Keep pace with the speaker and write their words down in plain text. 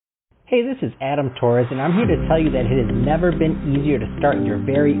Hey, this is Adam Torres, and I'm here to tell you that it has never been easier to start your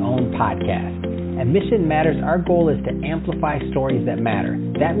very own podcast. At Mission Matters, our goal is to amplify stories that matter.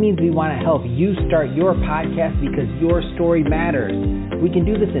 That means we want to help you start your podcast because your story matters. We can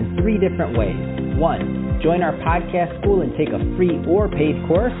do this in 3 different ways. 1, join our podcast school and take a free or paid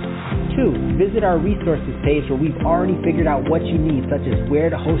course. 2, visit our resources page where we've already figured out what you need, such as where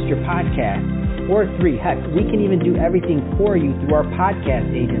to host your podcast. Or 3, heck, we can even do everything for you through our podcast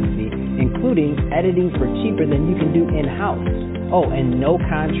agency, including editing for cheaper than you can do in-house. Oh, and no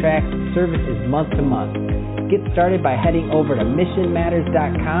contracts, service is month to month. Get started by heading over to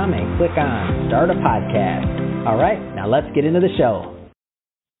missionmatters.com and click on Start a Podcast. All right, now let's get into the show.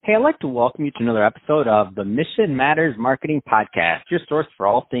 Hey, I'd like to welcome you to another episode of the Mission Matters Marketing Podcast, your source for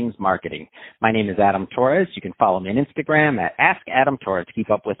all things marketing. My name is Adam Torres. You can follow me on Instagram at AskAdamTorres to keep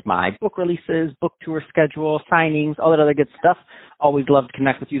up with my book releases, book tour schedule, signings, all that other good stuff. Always love to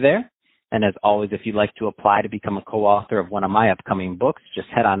connect with you there. And as always, if you'd like to apply to become a co-author of one of my upcoming books, just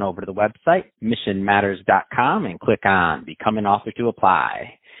head on over to the website, missionmatters.com, and click on Become an Author to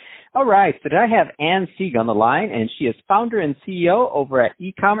apply. All right, so today I have Ann Sieg on the line, and she is founder and CEO over at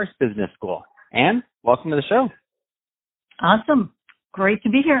E-Commerce Business School. Ann, welcome to the show. Awesome. Great to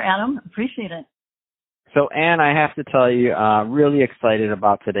be here, Adam. Appreciate it. So, Ann, I have to tell you, really excited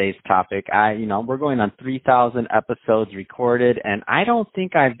about today's topic. We're going on 3,000 episodes recorded, and I don't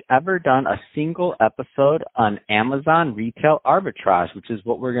think I've ever done a single episode on Amazon retail arbitrage, which is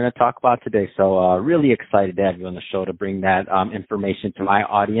what we're going to talk about today. So, really excited to have you on the show to bring that information to my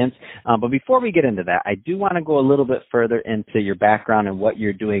audience. But before we get into that, I do want to go a little bit further into your background and what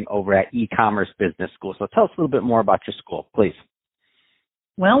you're doing over at E-Commerce Business School. So, tell us a little bit more about your school, please.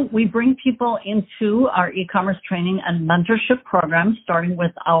 Well, we bring people into our e-commerce training and mentorship program, starting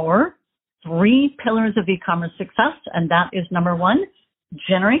with our 3 pillars of e-commerce success. And that is number 1,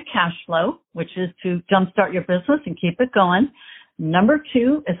 generate cash flow, which is to jumpstart your business and keep it going. Number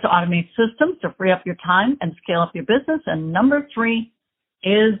 2 is to automate systems to free up your time and scale up your business. And number 3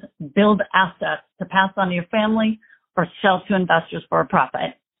 is build assets to pass on to your family or sell to investors for a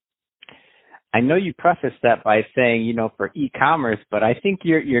profit. I know you prefaced that by saying, for e-commerce, but I think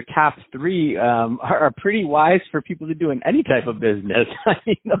your top 3 are pretty wise for people to do in any type of business.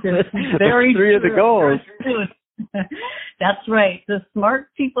 Very 3 of the goals. That's right. The smart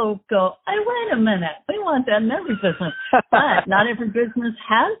people go, wait a minute, we want that in every business. But not every business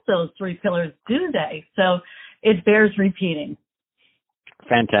has those 3 pillars, do they? So it bears repeating.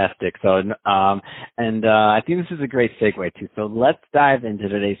 Fantastic. So, I think this is a great segue too. So let's dive into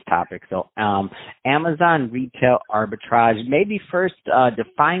today's topic. So, Amazon retail arbitrage. Maybe first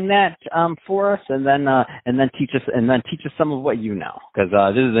define that for us, and then teach us some of what you know, because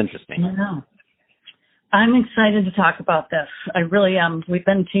this is interesting. I know. I'm excited to talk about this. I really am. We've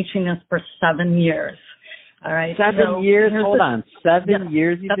been teaching this for 7 years. All right. 7 years? Hold on. 7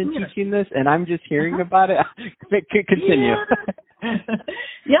 years you've been teaching this, and I'm just hearing about it? Continue.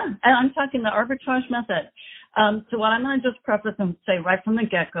 Yeah, and I'm talking the arbitrage method. So what I'm going to just preface and say right from the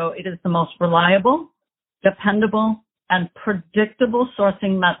get-go, it is the most reliable, dependable, and predictable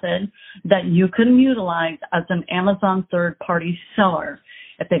sourcing method that you can utilize as an Amazon third-party seller.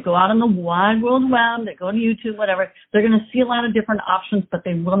 If they go out on the wide world web, they go to YouTube, whatever, they're going to see a lot of different options, but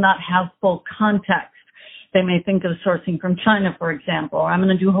they will not have full context. They may think of sourcing from China, for example, or I'm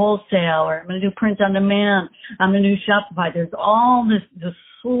going to do wholesale, or I'm going to do print on demand, I'm going to do Shopify. There's all this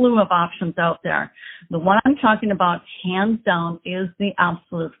slew of options out there. The one I'm talking about, hands down, is the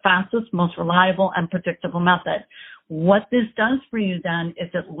absolute fastest, most reliable, and predictable method. What this does for you then is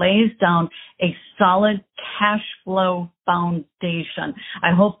it lays down a solid cash flow foundation.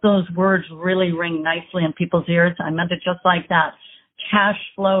 I hope those words really ring nicely in people's ears. I meant it just like that. Cash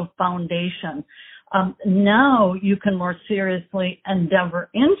flow foundation. Now you can more seriously endeavor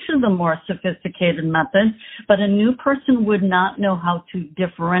into the more sophisticated methods, but a new person would not know how to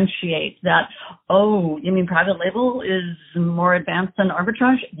differentiate that. Oh, you mean private label is more advanced than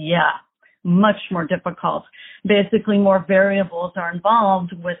arbitrage? Yeah, much more difficult. Basically, more variables are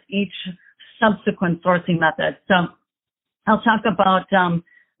involved with each subsequent sourcing method. So I'll talk about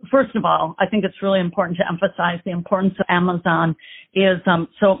first of all, I think it's really important to emphasize the importance of Amazon is,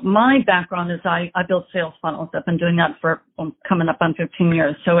 so my background is I build sales funnels. I've been doing that for coming up on 15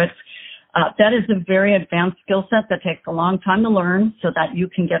 years. So it's, that is a very advanced skill set that takes a long time to learn so that you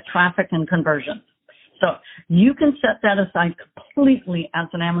can get traffic and conversions. So you can set that aside completely as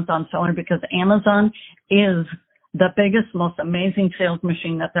an Amazon seller because Amazon is the biggest, most amazing sales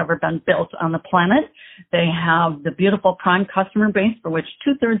machine that's ever been built on the planet. They have the beautiful Prime customer base, for which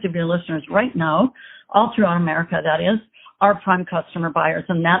 2/3 of your listeners right now, all throughout America, that is, are prime customer buyers,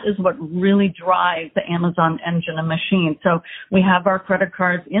 and that is what really drives the Amazon engine and machine. So we have our credit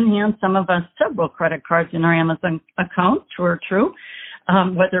cards in hand, some of us several credit cards in our Amazon account, true or true,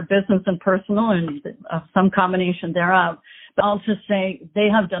 whether business and personal and some combination thereof. But I'll just say they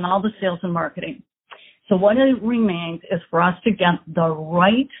have done all the sales and marketing. So what it remains is for us to get the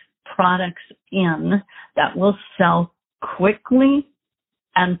right products in that will sell quickly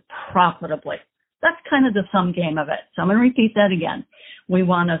and profitably. That's kind of the sum game of it. So I'm going to repeat that again. We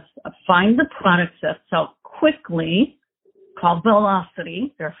want to find the products that sell quickly, called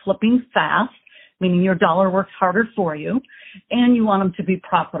velocity. They're flipping fast, meaning your dollar works harder for you, and you want them to be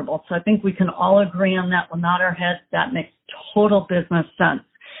profitable. So I think we can all agree on that. We'll nod our heads. That makes total business sense.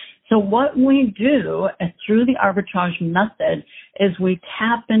 So what we do through the arbitrage method is we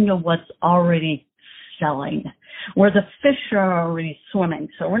tap into what's already selling, where the fish are already swimming.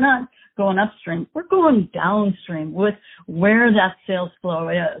 So we're not going upstream, we're going downstream with where that sales flow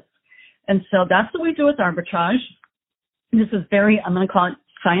is. And so that's what we do with arbitrage. This is I'm going to call it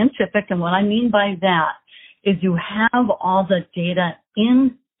scientific. And what I mean by that is you have all the data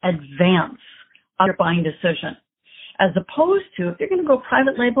in advance of your buying decision. As opposed to, if you're going to go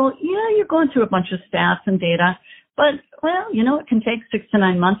private label, yeah, you're going through a bunch of stats and data. But, well, it can take 6 to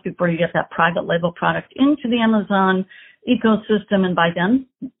 9 months before you get that private label product into the Amazon ecosystem. And by then,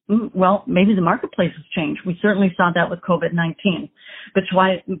 well, maybe the marketplace has changed. We certainly saw that with COVID-19. But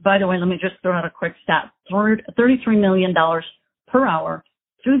by the way, let me just throw out a quick stat. $33 million per hour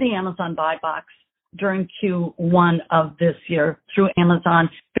through the Amazon buy box during Q1 of this year through Amazon.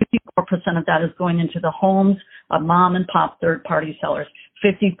 54% of that is going into the homes of mom and pop third-party sellers.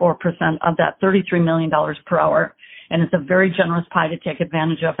 54% of that $33 million per hour. And it's a very generous pie to take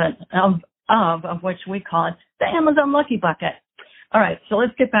advantage of it, of which we call it the Amazon Lucky Bucket. All right, so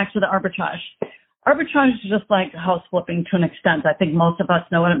let's get back to the arbitrage. Arbitrage is just like house flipping to an extent. I think most of us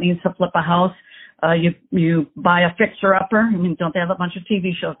know what it means to flip a house. You buy a fixer-upper. I mean, don't they have a bunch of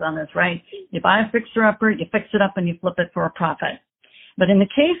TV shows on this, right? You buy a fixer-upper, you fix it up, and you flip it for a profit. But in the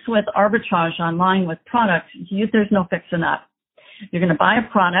case with arbitrage online with products, there's no fixing up. You're going to buy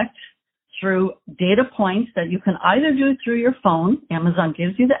a product through data points that you can either do through your phone. Amazon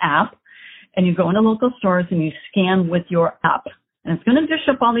gives you the app, and you go into local stores and you scan with your app. And it's going to dish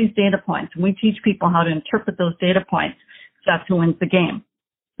up all these data points. And we teach people how to interpret those data points. That's who wins the game.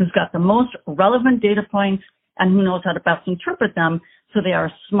 Who's got the most relevant data points and who knows how to best interpret them so they are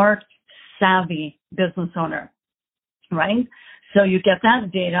a smart, savvy business owner, right? So you get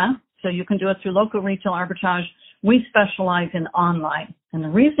that data, so you can do it through local retail arbitrage. We specialize in online. And the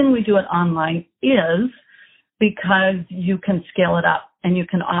reason we do it online is because you can scale it up and you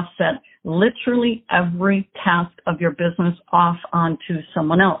can offset literally every task of your business off onto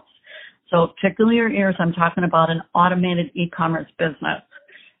someone else. So tickle your ears, I'm talking about an automated e-commerce business.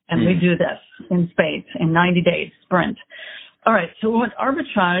 And we do this in spades, in 90 days, sprint. All right, so with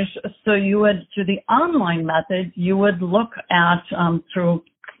arbitrage, so you would, through the online method, you would look at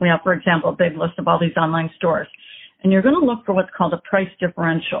we have, for example, a big list of all these online stores. And you're going to look for what's called a price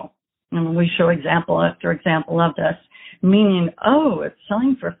differential. And we show example after example of this, meaning, it's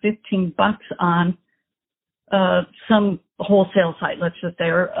selling for $15 on some wholesale site, let's just say,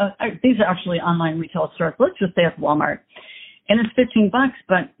 or these are actually online retail stores. Let's just say it's Walmart. And it's $15,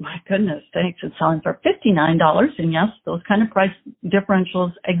 but my goodness sakes, it's selling for $59. And yes, those kind of price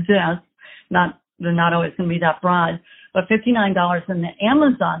differentials exist. They're not always going to be that broad, but $59 in the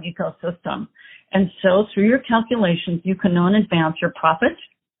Amazon ecosystem. And so through your calculations, you can know in advance your profit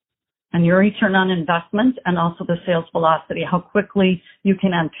and your return on investment and also the sales velocity, how quickly you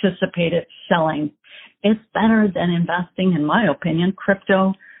can anticipate it selling. It's better than investing, in my opinion,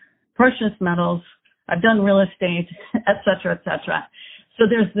 crypto, precious metals. I've done real estate, et cetera, et cetera. So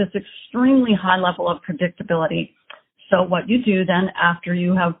there's this extremely high level of predictability. So what you do then after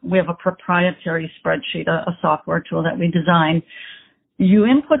we have a proprietary spreadsheet, a software tool that we design, you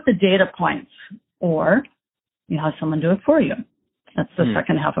input the data points or you have someone do it for you. That's the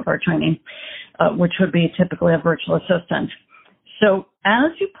second half of our training, which would be typically a virtual assistant. So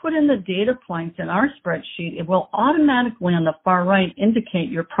as you put in the data points in our spreadsheet, it will automatically on the far right indicate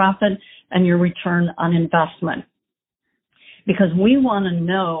your profit and your return on investment. Because we want to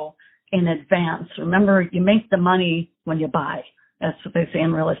know in advance. Remember, you make the money when you buy. That's what they say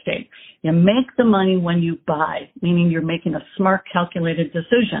in real estate. You make the money when you buy, meaning you're making a smart, calculated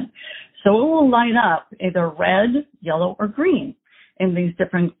decision. So it will light up either red, yellow, or green in these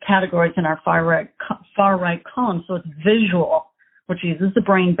different categories in our far right column. So it's visual, which uses the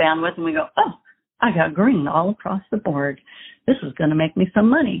brain bandwidth, and we go, I got green all across the board. This is going to make me some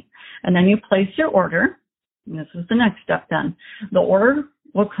money. And then you place your order, And this is the next step then. The order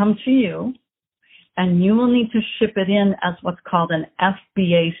will come to you, and you will need to ship it in as what's called an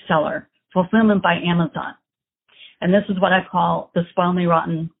FBA seller, fulfillment by Amazon. And this is what I call the spoil me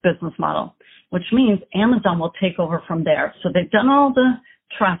rotten business model, which means Amazon will take over from there. So they've done all the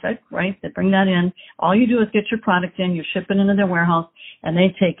traffic, right? They bring that in. All you do is get your product in, you ship it into their warehouse, and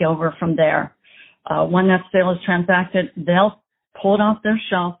they take over from there. When that sale is transacted, they'll pull it off their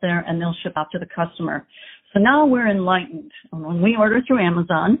shelf there and they'll ship out to the customer. So now we're enlightened. And when we order through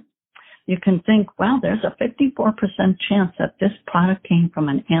Amazon, you can think, wow, there's a 54% chance that this product came from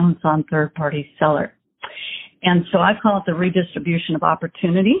an Amazon third-party seller. And so I call it the redistribution of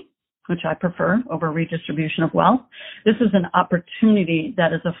opportunity, which I prefer over redistribution of wealth. This is an opportunity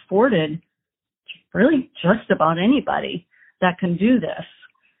that is afforded to really just about anybody that can do this.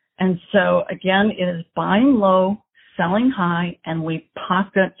 And so again, it is buying low, selling high, and we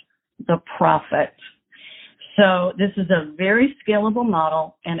pocket the profit. So this is a very scalable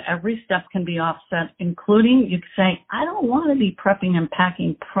model, and every step can be offset, including you could say, I don't want to be prepping and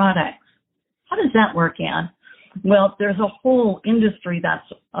packing products. How does that work, Ann? Well, there's a whole industry that's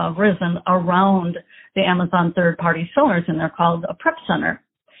risen around the Amazon third-party sellers, and they're called a prep center,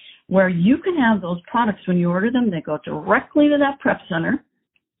 where you can have those products when you order them. They go directly to that prep center,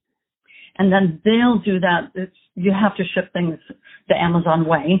 and then they'll do that. You have to ship things the Amazon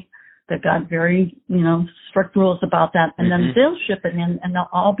way. They've got very, strict rules about that, and then they'll ship it in, and they'll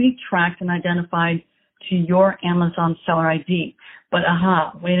all be tracked and identified to your Amazon seller ID. But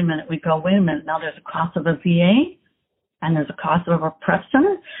wait a minute. Now there's a cost of a VA and there's a cost of a prep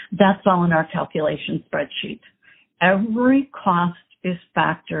center. That's all in our calculation spreadsheet. Every cost is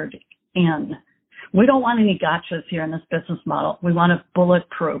factored in. We don't want any gotchas here in this business model. We want it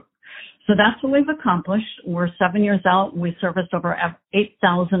bulletproof. So that's what we've accomplished. We're 7 years out. We serviced over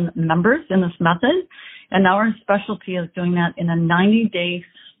 8,000 members in this method. And now our specialty is doing that in a 90-day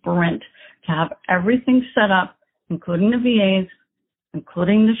sprint to have everything set up, including the VAs,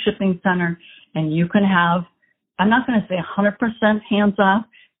 including the shipping center, and you can have, I'm not going to say 100% hands off.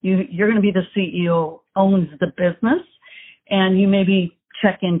 You're going to be the CEO, owns the business, and you maybe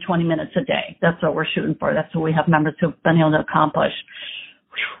check in 20 minutes a day. That's what we're shooting for. That's what we have members who've been able to accomplish.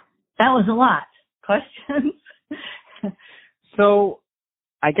 Whew, that was a lot. Questions? So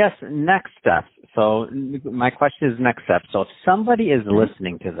I guess next steps. So my question is next step. So if somebody is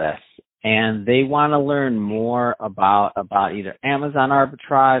listening to this and they want to learn more about either Amazon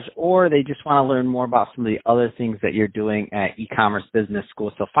arbitrage, or they just want to learn more about some of the other things that you're doing at E-Commerce Business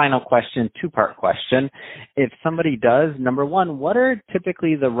School. So final question, two-part question. If somebody does, number one, what are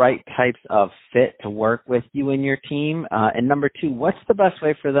typically the right types of fit to work with you and your team? And number two, what's the best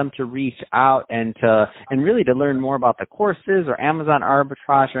way for them to reach out and really to learn more about the courses or Amazon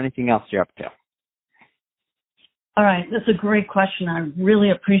arbitrage or anything else you're up to? All right, that's a great question. I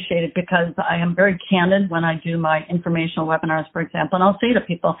really appreciate it because I am very candid when I do my informational webinars, for example, and I'll say to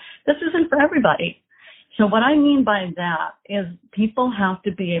people, this isn't for everybody. So what I mean by that is people have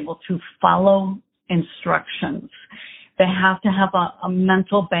to be able to follow instructions. They have to have a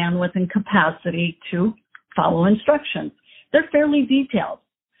mental bandwidth and capacity to follow instructions. They're fairly detailed.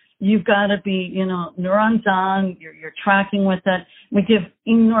 You've got to be, neurons on, you're tracking with it. We give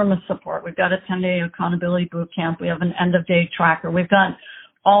enormous support. We've got a 10-day accountability boot camp. We have an end-of-day tracker. We've got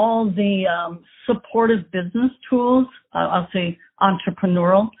all the supportive business tools, I'll say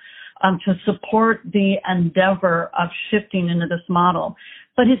entrepreneurial, to support the endeavor of shifting into this model.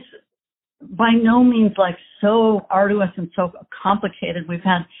 But it's by no means like so arduous and so complicated.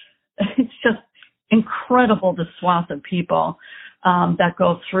 It's just incredible, the swath of people that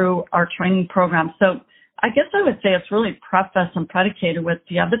go through our training program. So I guess I would say it's really prefaced and predicated with,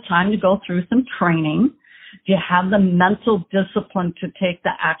 do you have the time to go through some training? Do you have the mental discipline to take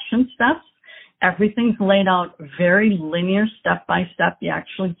the action steps? Everything's laid out very linear, step by step. You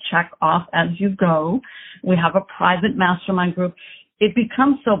actually check off as you go. We have a private mastermind group. It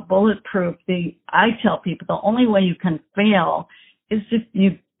becomes so bulletproof. I tell people the only way you can fail is if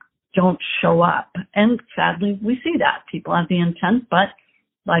you don't show up. And sadly, we see that. People have the intent, but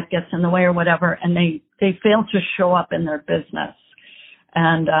life gets in the way or whatever, and they fail to show up in their business.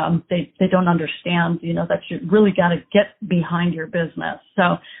 And they don't understand, that you really got to get behind your business.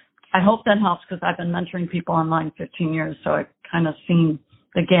 So I hope that helps because I've been mentoring people online 15 years, so I've kind of seen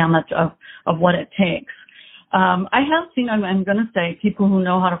the gamut of what it takes. I have seen, I'm going to say, people who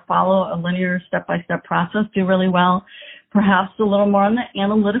know how to follow a linear step-by-step process do really well. Perhaps a little more on the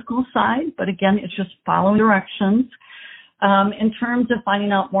analytical side, but again, it's just following directions. In terms of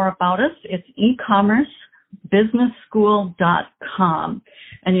finding out more about us, it's ecommercebusinessschool.com.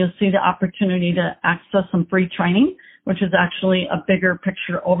 and you'll see the opportunity to access some free training, which is actually a bigger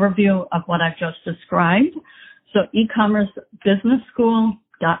picture overview of what I've just described. So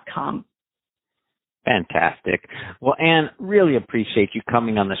ecommercebusinessschool.com. Fantastic. Well, Ann, really appreciate you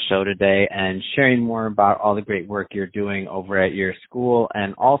coming on the show today and sharing more about all the great work you're doing over at your school.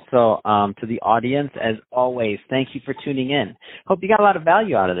 And also to the audience, as always, thank you for tuning in. Hope you got a lot of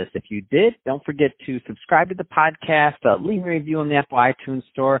value out of this. If you did, don't forget to subscribe to the podcast, leave a review on the Apple iTunes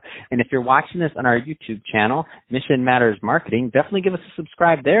Store. And if you're watching this on our YouTube channel, Mission Matters Marketing, definitely give us a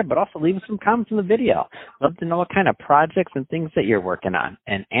subscribe there, but also leave us some comments in the video. Love to know what kind of projects and things that you're working on.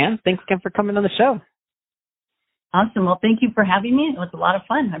 And Ann, thanks again for coming on the show. Awesome. Well, thank you for having me. It was a lot of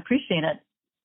fun. I appreciate it.